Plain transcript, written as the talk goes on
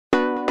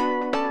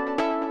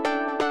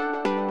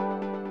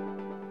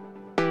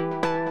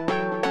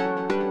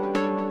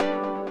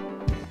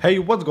Hey,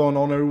 what's going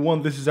on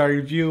everyone, this is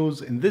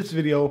iReviews. In this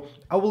video,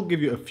 I will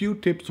give you a few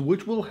tips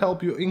which will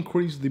help you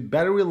increase the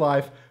battery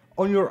life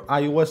on your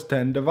iOS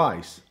 10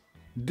 device.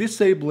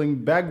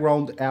 Disabling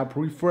background app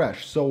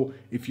refresh. So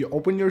if you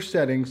open your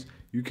settings,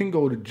 you can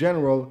go to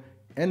General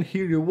and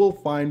here you will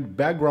find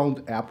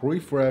background app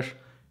refresh.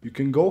 You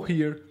can go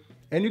here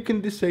and you can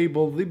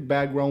disable the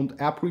background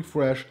app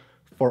refresh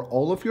for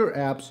all of your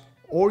apps,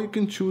 or you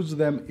can choose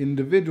them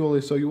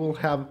individually, so you will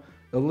have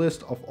a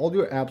list of all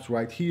your apps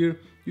right here.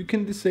 You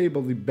can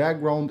disable the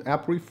background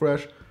app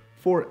refresh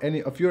for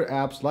any of your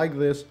apps like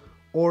this,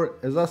 or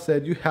as I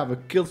said, you have a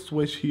kill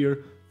switch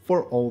here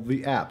for all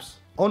the apps.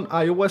 On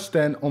iOS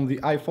 10, on the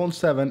iPhone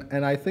 7,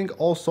 and I think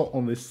also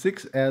on the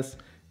 6S,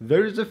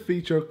 there is a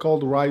feature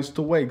called Rise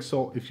to Wake.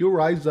 So if you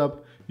rise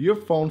up your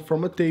phone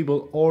from a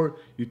table or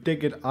you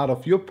take it out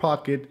of your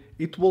pocket,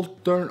 it will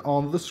turn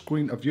on the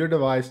screen of your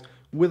device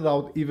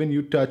without even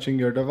you touching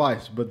your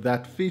device. But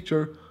that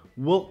feature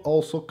will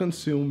also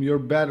consume your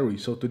battery.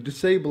 So to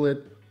disable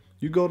it,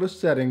 you go to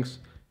settings,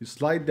 you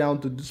slide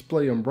down to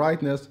display and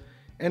brightness,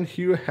 and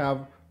here you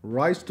have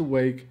Rise to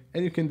Wake,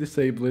 and you can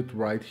disable it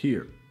right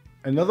here.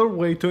 Another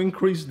way to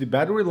increase the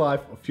battery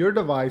life of your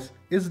device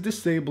is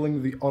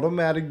disabling the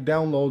automatic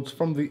downloads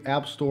from the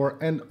App Store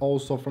and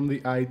also from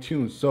the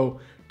iTunes. So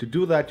to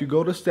do that, you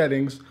go to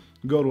settings,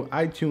 go to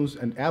iTunes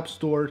and App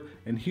Store,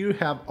 and here you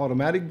have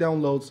automatic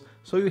downloads,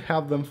 so you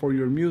have them for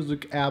your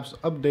music, apps,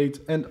 updates,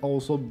 and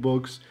also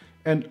books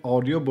and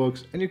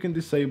audiobooks, and you can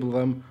disable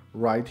them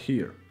right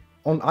here.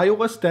 On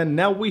iOS 10,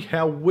 now we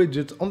have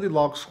widgets on the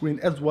lock screen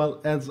as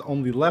well as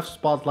on the left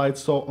spotlight.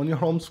 So on your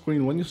home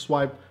screen, when you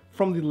swipe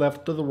from the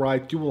left to the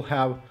right, you will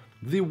have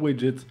the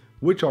widgets,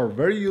 which are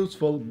very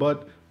useful,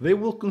 but they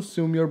will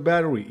consume your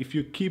battery. If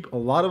you keep a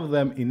lot of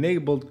them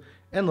enabled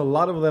and a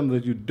lot of them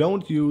that you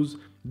don't use,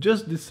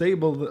 just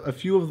disable a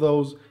few of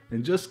those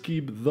and just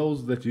keep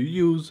those that you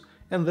use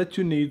and that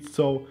you need,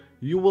 so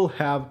you will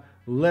have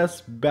less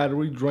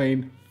battery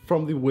drain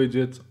from the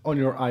widgets on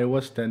your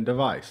iOS 10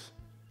 device.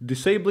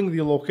 Disabling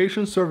the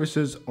location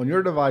services on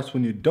your device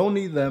when you don't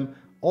need them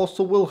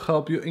also will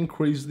help you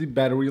increase the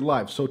battery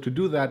life. So to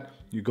do that,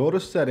 you go to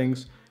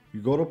settings,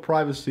 you go to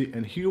privacy,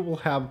 and here we'll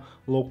have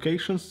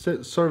location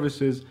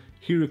services.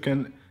 Here you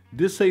can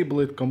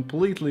disable it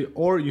completely,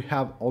 or you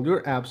have all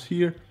your apps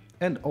here,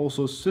 and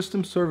also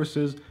system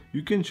services.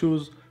 You can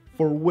choose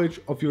for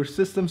which of your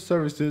system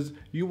services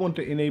you want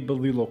to enable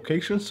the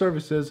location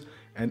services,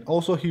 and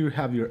also here you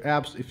have your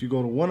apps. If you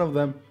go to one of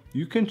them,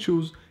 you can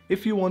choose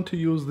if you want to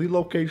use the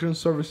location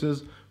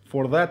services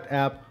for that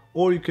app,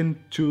 or you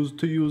can choose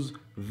to use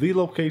the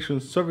location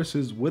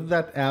services with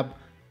that app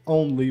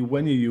only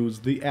when you use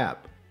the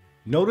app.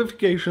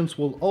 Notifications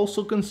will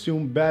also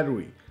consume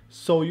battery,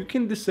 so you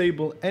can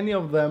disable any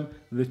of them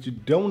that you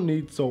don't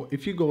need. So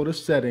if you go to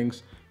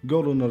settings,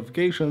 go to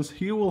notifications,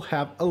 here you will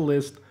have a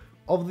list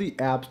of the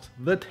apps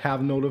that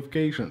have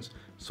notifications.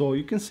 So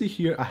you can see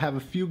here I have a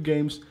few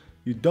games.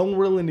 You don't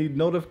really need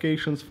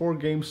notifications for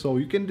games, so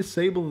you can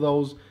disable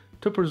those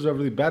to preserve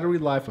the battery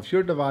life of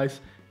your device.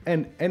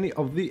 And any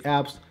of the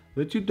apps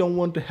that you don't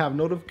want to have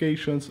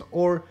notifications,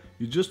 or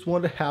you just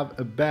want to have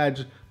a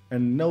badge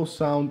and no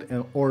sound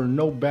or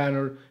no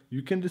banner,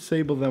 you can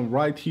disable them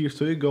right here.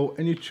 So you go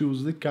and you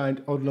choose the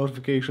kind of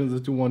notifications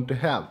that you want to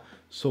have.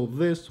 So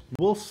this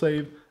will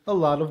save a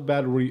lot of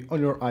battery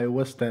on your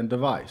iOS 10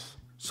 device.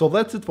 So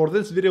that's it for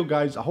this video,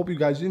 guys. I hope you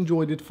guys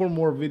enjoyed it. For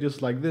more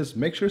videos like this,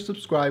 make sure to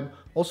subscribe.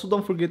 Also,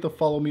 don't forget to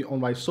follow me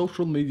on my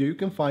social media. You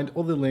can find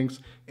all the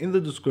links in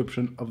the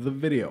description of the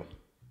video.